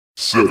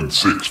7,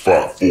 6,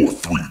 5, 4,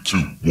 3, 2,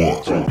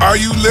 1. Are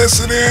you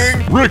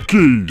listening?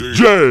 Ricky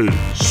J.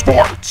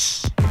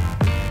 Sports.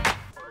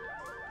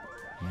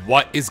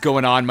 What is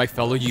going on, my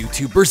fellow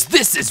YouTubers?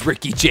 This is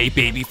Ricky J,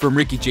 baby, from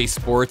Ricky J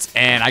Sports,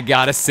 and I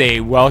gotta say,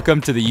 welcome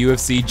to the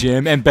UFC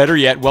gym, and better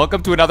yet,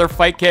 welcome to another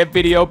fight camp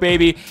video,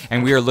 baby.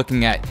 And we are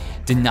looking at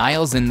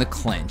denials in the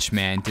clinch,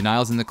 man.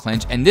 Denials in the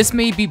clinch, and this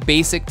may be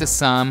basic to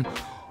some,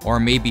 or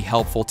may be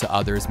helpful to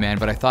others, man,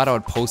 but I thought I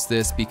would post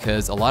this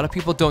because a lot of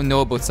people don't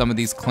know about some of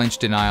these clinch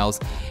denials,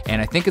 and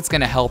I think it's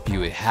gonna help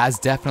you. It has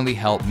definitely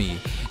helped me.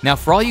 Now,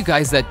 for all you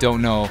guys that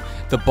don't know,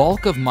 the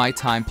bulk of my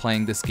time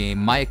playing this game,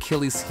 my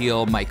Achilles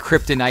heel, my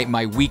kryptonite,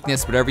 my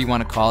weakness, whatever you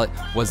wanna call it,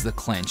 was the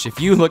clinch.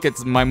 If you look at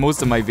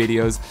most of my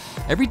videos,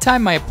 every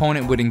time my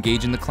opponent would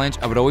engage in the clinch,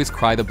 I would always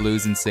cry the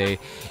blues and say,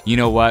 you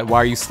know what, why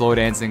are you slow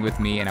dancing with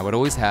me? And I would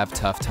always have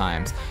tough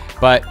times.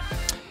 But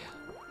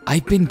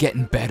I've been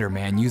getting better,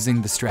 man,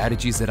 using the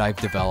strategies that I've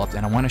developed,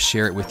 and I want to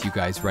share it with you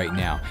guys right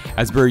now.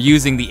 As we're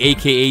using the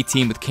AKA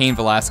team with Cain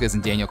Velasquez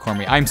and Daniel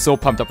Cormier. I'm so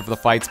pumped up for the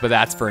fights, but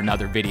that's for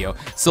another video.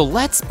 So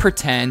let's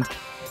pretend.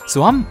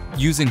 So I'm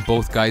using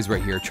both guys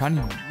right here, trying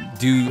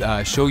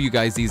to show you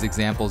guys these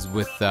examples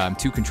with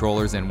 2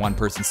 controllers and 1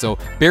 person. So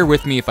bear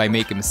with me if I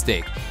make a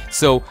mistake.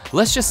 So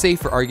let's just say,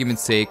 for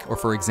argument's sake, or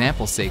for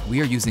example's sake, we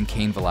are using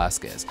Cain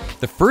Velasquez.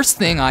 The first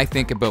thing I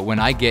think about when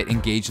I get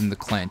engaged in the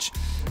clinch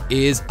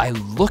is I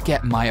look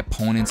at my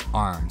opponent's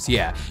arms.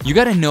 Yeah, you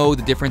got to know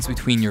the difference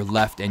between your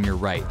left and your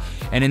right.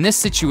 And in this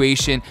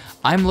situation,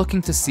 I'm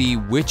looking to see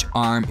which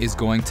arm is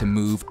going to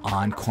move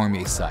on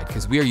Cormier's side,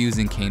 because we are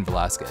using Cain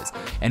Velasquez.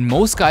 And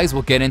most guys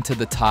will get into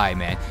the tie,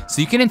 man.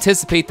 So you can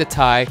anticipate the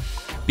tie,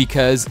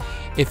 because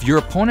if your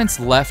opponent's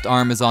left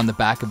arm is on the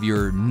back of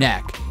your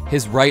neck,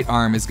 his right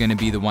arm is going to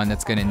be the one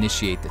that's going to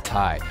initiate the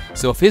tie.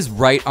 So if his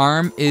right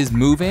arm is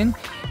moving,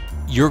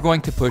 you're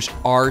going to push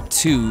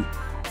R2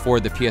 for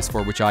the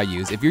PS4, which I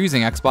use. If you're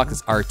using Xbox,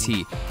 it's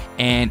RT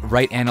and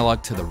right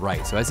analog to the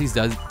right. So as he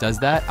does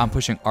that, I'm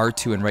pushing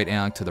R2 and right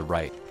analog to the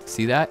right.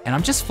 See that? And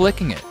I'm just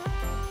flicking it,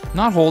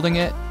 not holding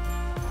it,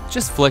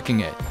 just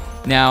flicking it.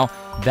 Now,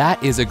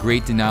 that is a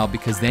great denial,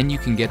 because then you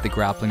can get the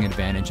grappling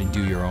advantage and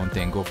do your own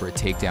thing, go for a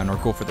takedown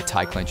or go for the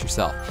tie clinch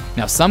yourself.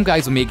 Now, some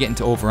guys may get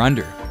into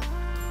over-under,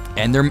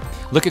 and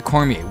look at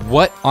Cormier.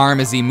 What arm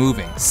is he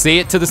moving? Say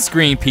it to the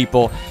screen,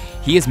 people.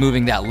 He is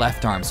moving that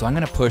left arm, so I'm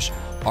gonna push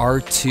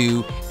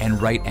R2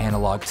 and right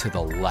analog to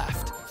the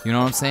left. You know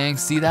what I'm saying?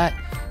 See that?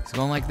 It's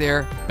going like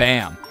there,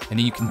 bam. And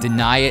then you can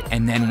deny it,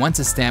 and then once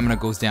his stamina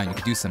goes down, you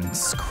can do some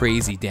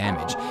crazy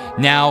damage.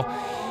 Now,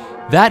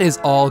 that is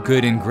all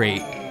good and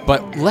great,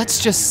 but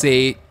let's just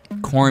say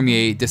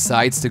Cormier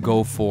decides to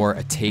go for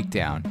a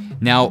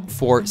takedown. Now,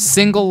 for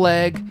single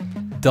leg,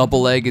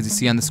 double leg, as you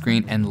see on the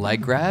screen, and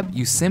leg grab,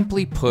 you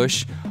simply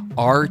push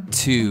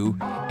R2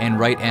 and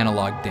right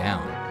analog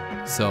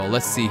down. So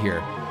let's see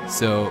here.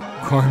 So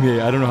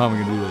Cormier, I don't know how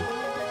I'm gonna do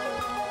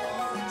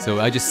this. So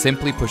I just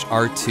simply push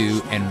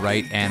R2 and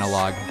right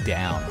analog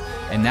down.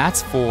 And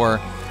that's for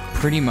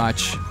pretty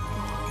much,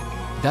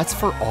 that's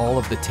for all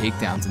of the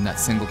takedowns in that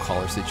single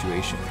collar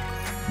situation.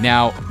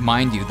 Now,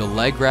 mind you, the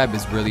leg grab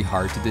is really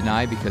hard to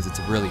deny because it's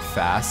really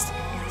fast.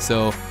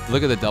 So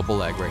look at the double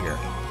leg right here.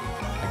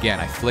 Again,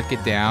 I flick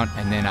it down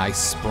and then I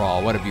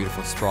sprawl. What a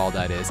beautiful sprawl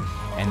that is.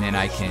 And then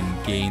I can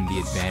gain the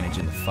advantage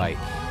in the fight.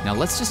 Now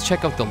let's just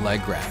check out the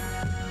leg grab.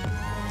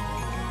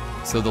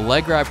 So the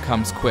leg grab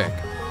comes quick,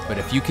 but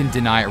if you can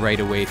deny it right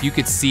away, if you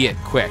could see it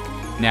quick.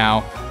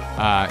 Now,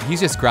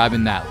 he's just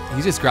grabbing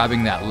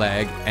that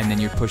leg, and then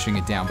you're pushing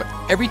it down. But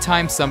every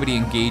time somebody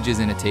engages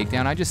in a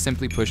takedown, I just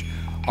simply push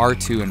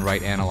R2 and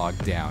right analog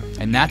down,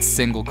 and that's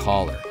single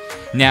collar.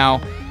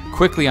 Now,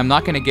 quickly, I'm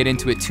not going to get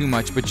into it too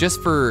much, but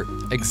just for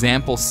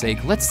example's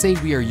sake, let's say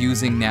we are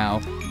using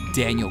now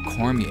Daniel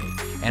Cormier,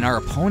 and our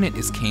opponent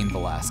is Cain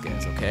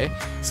Velasquez, okay?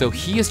 So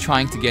he is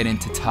trying to get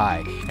into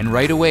tie, and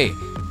right away,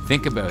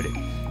 think about it.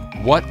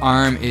 What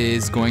arm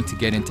is going to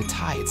get into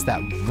tie? It's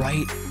that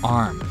right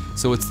arm.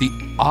 So it's the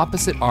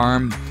opposite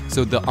arm.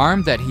 So the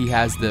arm that he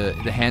has the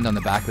hand on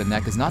the back of the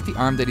neck is not the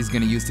arm that he's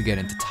going to use to get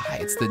into tie.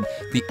 It's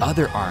the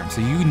other arm.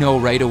 So you know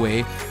right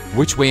away,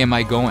 which way am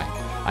I going?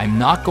 I'm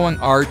not going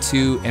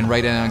R2 and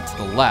right analog to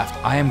the left.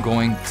 I am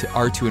going to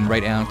R2 and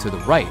right analog to the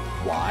right.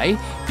 Why?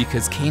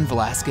 Because Cain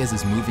Velasquez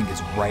is moving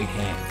his right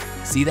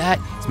hand. See that?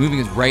 He's moving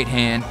his right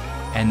hand,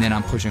 and then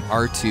I'm pushing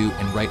R2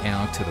 and right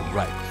analog to the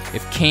right.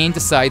 If Cain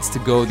decides to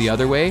go the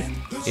other way,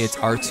 it's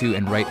R2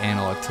 and right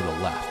analog to the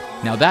left.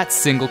 Now that's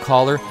single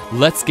collar.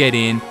 Let's get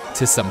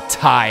into some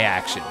tie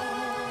action.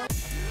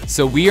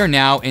 So we are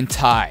now in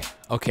tie,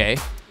 okay?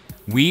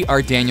 We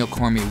are Daniel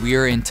Cormier, we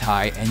are in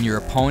tie, and your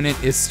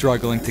opponent is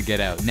struggling to get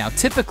out. Now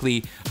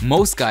typically,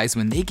 most guys,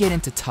 when they get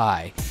into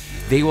tie,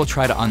 they will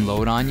try to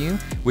unload on you,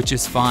 which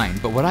is fine.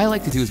 But what I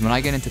like to do is when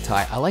I get into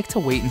tie, I like to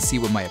wait and see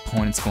what my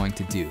opponent's going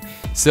to do.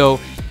 So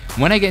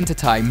when I get into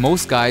tie,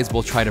 most guys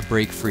will try to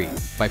break free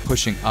by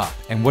pushing up.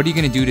 And what are you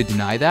gonna do to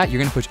deny that?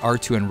 You're gonna push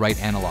R2 and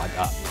right analog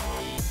up.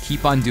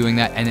 Keep on doing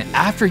that, and then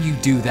after you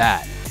do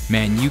that,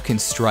 man, you can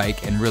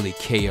strike and really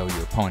KO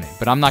your opponent.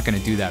 But I'm not going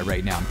to do that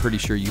right now. I'm pretty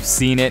sure you've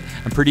seen it.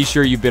 I'm pretty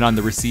sure you've been on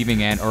the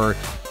receiving end or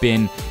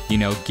been, you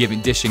know,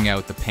 dishing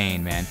out the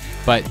pain, man.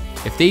 But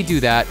if they do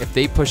that, if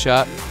they push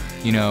up,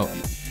 you know,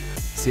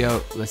 see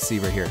how, let's see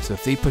right here. So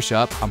if they push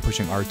up, I'm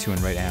pushing R2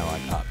 and right analog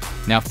up.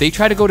 Now, if they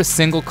try to go to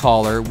single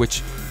collar,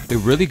 which the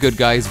really good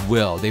guys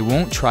will, they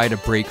won't try to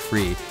break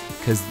free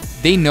because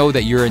they know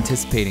that you're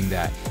anticipating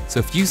that. So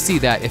if you see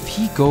that, if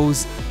he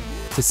goes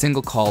to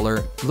single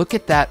collar, look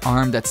at that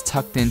arm that's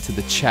tucked into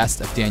the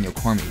chest of Daniel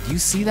Cormier. Do you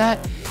see that?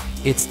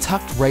 It's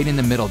tucked right in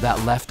the middle,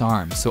 that left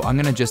arm. So I'm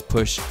gonna just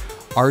push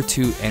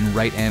R2 and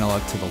right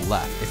analog to the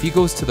left. If he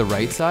goes to the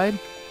right side,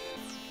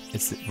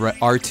 it's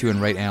R2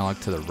 and right analog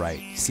to the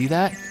right. See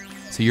that?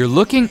 So you're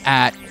looking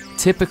at,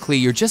 typically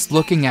you're just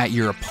looking at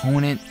your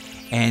opponent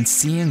and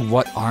seeing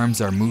what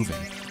arms are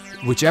moving.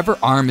 Whichever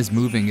arm is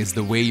moving is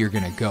the way you're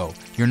gonna go.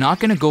 You're not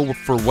gonna go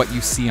for what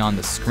you see on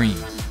the screen,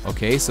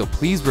 okay? So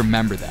please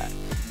remember that.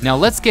 Now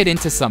let's get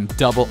into some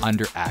double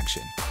under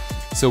action.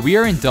 So we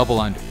are in double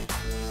under.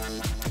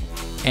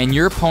 And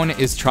your opponent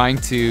is trying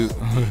to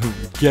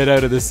get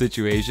out of this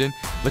situation.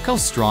 Look how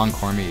strong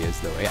Cormier is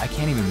though. I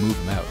can't even move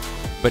him out.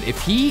 But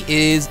if he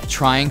is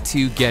trying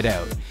to get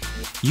out,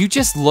 you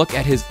just look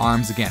at his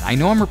arms again. I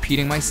know I'm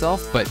repeating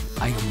myself, but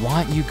I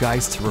want you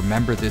guys to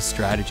remember this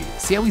strategy.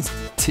 See how he's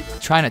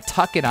trying to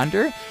tuck it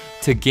under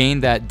to gain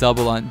that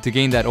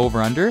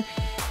over under?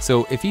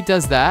 So if he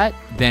does that,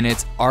 then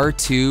it's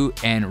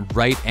R2 and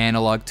right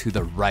analog to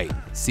the right.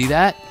 See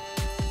that?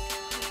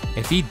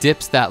 If he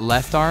dips that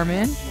left arm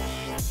in,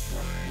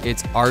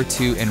 it's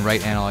R2 and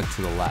right analog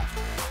to the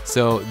left.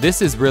 So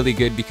this is really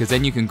good because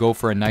then you can go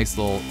for a nice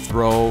little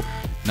throw,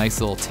 nice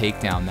little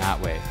takedown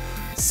that way.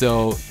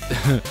 So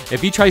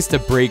if he tries to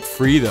break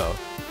free though,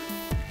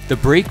 the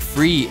break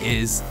free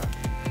is,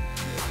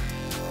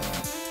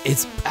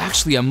 it's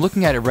actually, I'm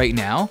looking at it right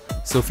now.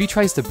 So if he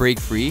tries to break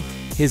free,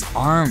 his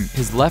arm,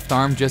 his left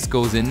arm just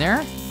goes in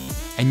there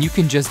and you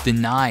can just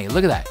deny.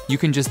 Look at that. You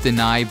can just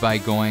deny by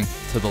going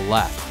to the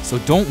left. So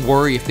don't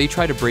worry if they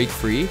try to break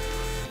free.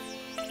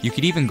 You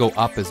could even go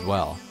up as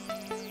well.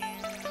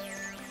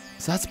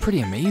 So that's pretty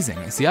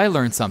amazing. See, I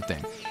learned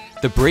something.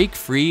 The break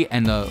free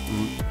and the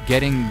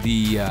getting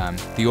the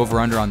over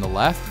under on the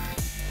left,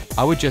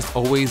 I would just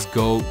always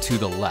go to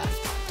the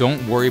left.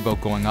 Don't worry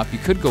about going up. You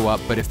could go up,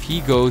 but if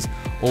he goes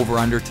over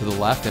under to the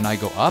left and I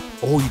go up,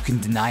 oh, you can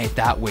deny it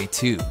that way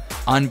too.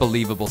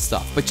 Unbelievable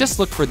stuff. But just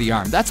look for the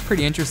arm. That's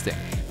pretty interesting.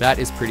 That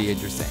is pretty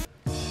interesting.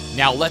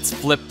 Now let's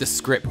flip the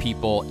script,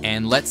 people,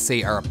 and let's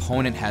say our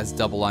opponent has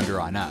double under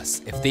on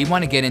us. If they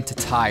want to get into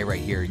tie right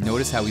here,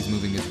 notice how he's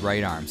moving his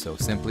right arm. So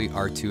simply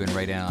R2 and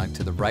right analog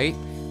to the right.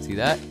 See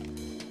that?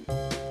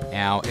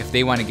 Now, if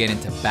they want to get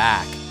into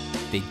back,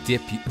 they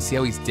dip. See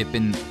how he's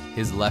dipping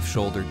his left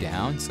shoulder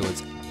down? So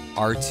it's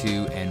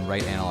R2 and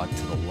right analog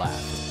to the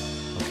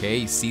left. Okay,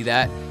 you see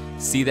that?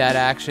 See that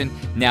action?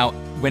 Now,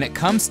 when it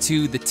comes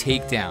to the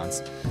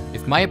takedowns,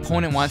 if my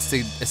opponent wants to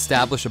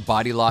establish a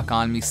body lock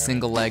on me,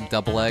 single leg,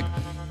 double leg,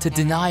 to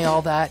deny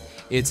all that,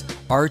 it's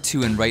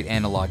R2 and right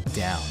analog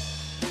down.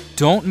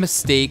 Don't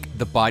mistake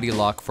the body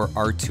lock for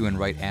R2 and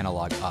right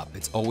analog up.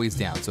 It's always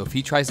down. So if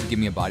he tries to give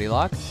me a body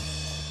lock,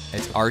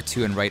 it's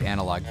R2 and right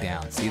analog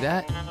down. See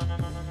that?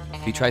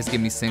 If he tries to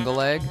give me single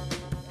leg,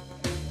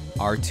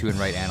 R2 and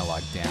right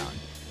analog down.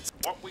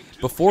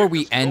 Before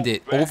we end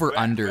it, over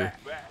under,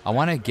 I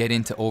want to get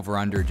into over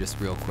under just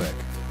real quick.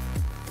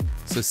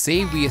 So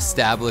say we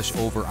establish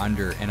over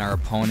under and our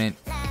opponent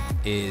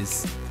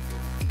is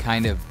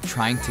kind of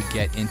trying to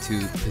get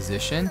into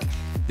position.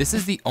 This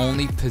is the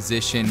only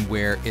position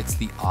where it's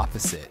the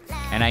opposite.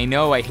 And I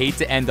know I hate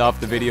to end off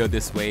the video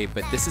this way,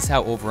 but this is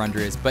how over under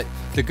is. But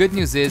the good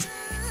news is,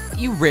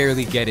 you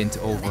rarely get into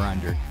over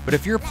under. But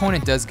if your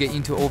opponent does get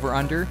into over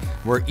under,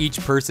 where each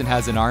person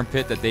has an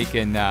armpit that they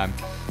can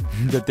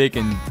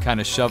kind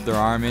of shove their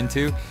arm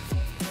into,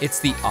 it's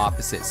the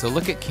opposite. So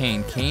look at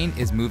Kane. Kane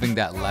is moving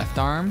that left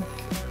arm,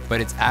 but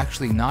it's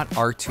actually not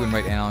R2 and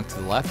right analog to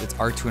the left, it's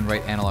R2 and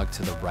right analog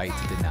to the right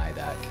to deny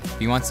that. If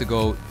he wants to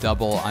go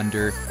double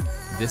under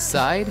this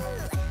side,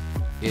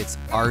 it's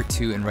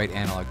R2 and right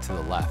analog to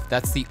the left.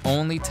 That's the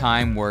only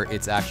time where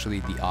it's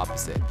actually the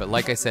opposite. But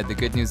like I said, the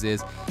good news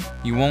is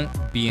you won't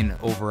be an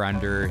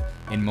over-under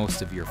in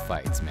most of your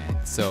fights,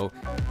 man. So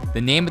the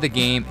name of the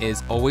game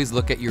is always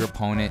look at your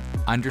opponent,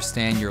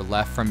 understand your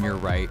left from your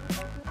right,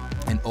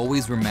 and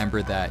always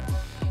remember that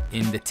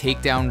in the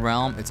takedown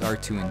realm, it's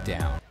R2 and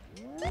down.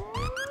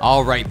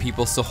 All right,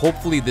 people, so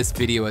hopefully this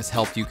video has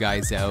helped you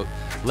guys out.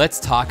 Let's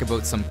talk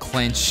about some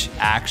clinch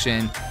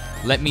action.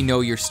 Let me know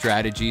your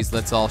strategies.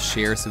 Let's all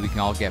share so we can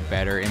all get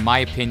better. In my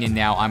opinion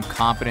now, I'm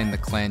confident in the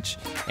clinch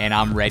and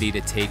I'm ready to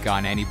take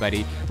on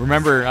anybody.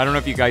 Remember, I don't know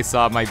if you guys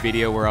saw my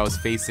video where I was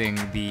facing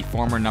the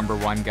former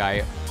 #1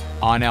 guy,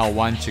 Anel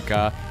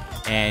Wanchika,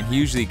 and he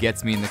usually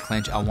gets me in the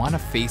clinch. I want to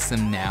face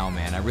him now,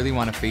 man. I really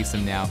want to face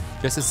him now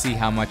just to see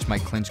how much my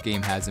clinch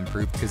game has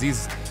improved, because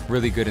he's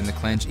really good in the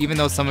clinch. Even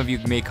though some of you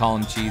may call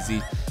him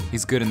cheesy,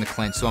 he's good in the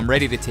clinch. So I'm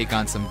ready to take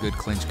on some good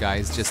clinch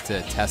guys just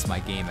to test my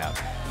game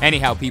out.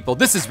 Anyhow, people,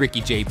 this is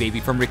Ricky J, baby,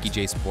 from Ricky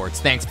J Sports.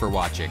 Thanks for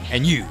watching,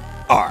 and you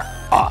are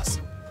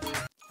awesome.